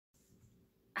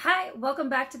Hi, welcome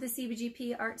back to the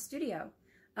CBGP Art Studio.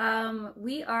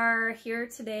 We are here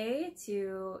today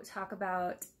to talk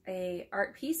about a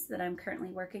art piece that I'm currently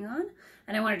working on,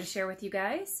 and I wanted to share with you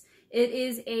guys. It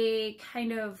is a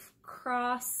kind of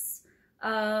cross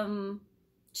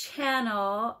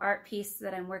channel art piece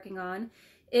that I'm working on.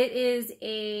 It is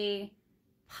a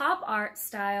pop art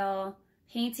style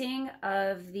painting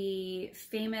of the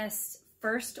famous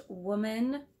first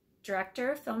woman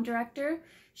director, film director.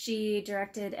 She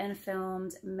directed and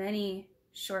filmed many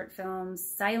short films,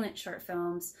 silent short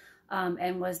films,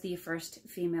 and was the first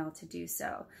female to do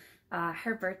so.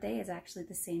 Her birthday is actually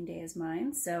the same day as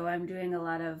mine, so I'm doing a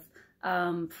lot of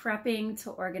prepping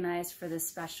to organize for this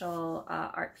special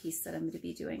art piece that I'm going to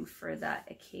be doing for that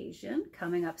occasion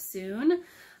coming up soon.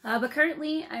 But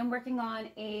currently I'm working on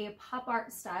a pop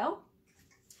art style.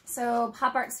 So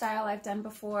pop art style I've done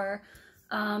before.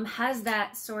 Has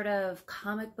that sort of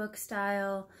comic book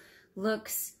style,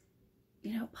 looks,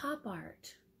 you know, pop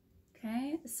art.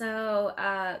 Okay, so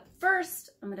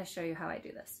first I'm going to show you how I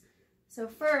do this. So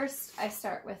first I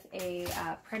start with a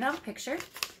printout picture.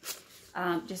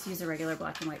 Just use a regular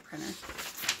black and white printer.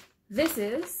 This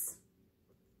is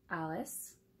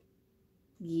Alice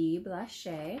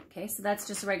Guy-Blaché. Okay, so that's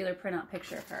just a regular printout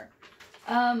picture of her.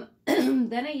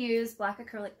 Then I use black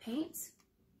acrylic paint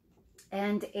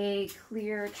and a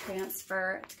clear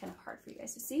transfer. It's kind of hard for you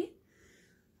guys to see.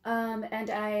 And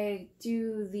I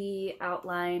do the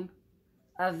outline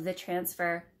of the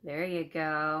transfer. There you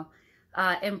go.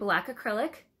 In black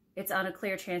acrylic. It's on a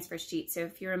clear transfer sheet. So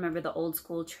if you remember the old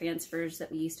school transfers that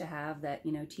we used to have that,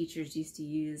 you know, teachers used to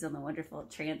use on the wonderful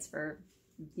transfer,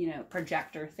 you know,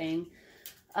 projector thing.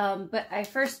 But I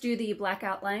first do the black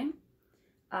outline.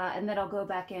 And then I'll go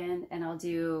back in and I'll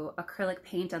do acrylic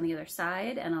paint on the other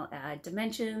side, and I'll add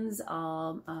dimensions.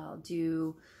 I'll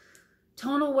do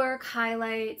tonal work,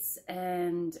 highlights,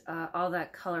 and all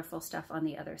that colorful stuff on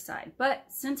the other side. But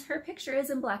since her picture is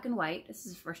in black and white, this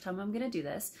is the first time I'm going to do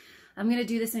this. I'm going to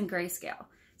do this in grayscale.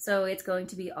 So it's going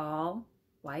to be all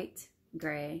white,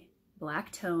 gray, black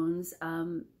tones,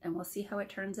 and we'll see how it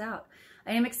turns out.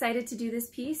 I am excited to do this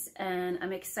piece, and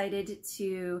I'm excited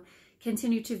to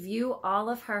continue to view all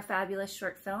of her fabulous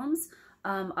short films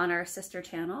on our sister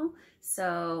channel.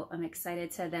 So I'm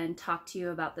excited to then talk to you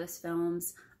about those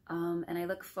films, and I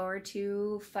look forward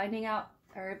to finding out,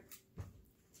 or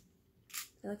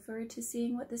I look forward to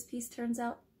seeing what this piece turns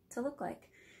out to look like.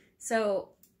 So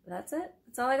that's it.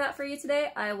 That's all I got for you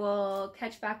today. I will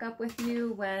catch back up with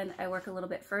you when I work a little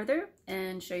bit further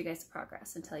and show you guys the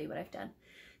progress and tell you what I've done.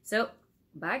 So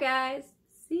bye guys,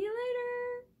 see you later.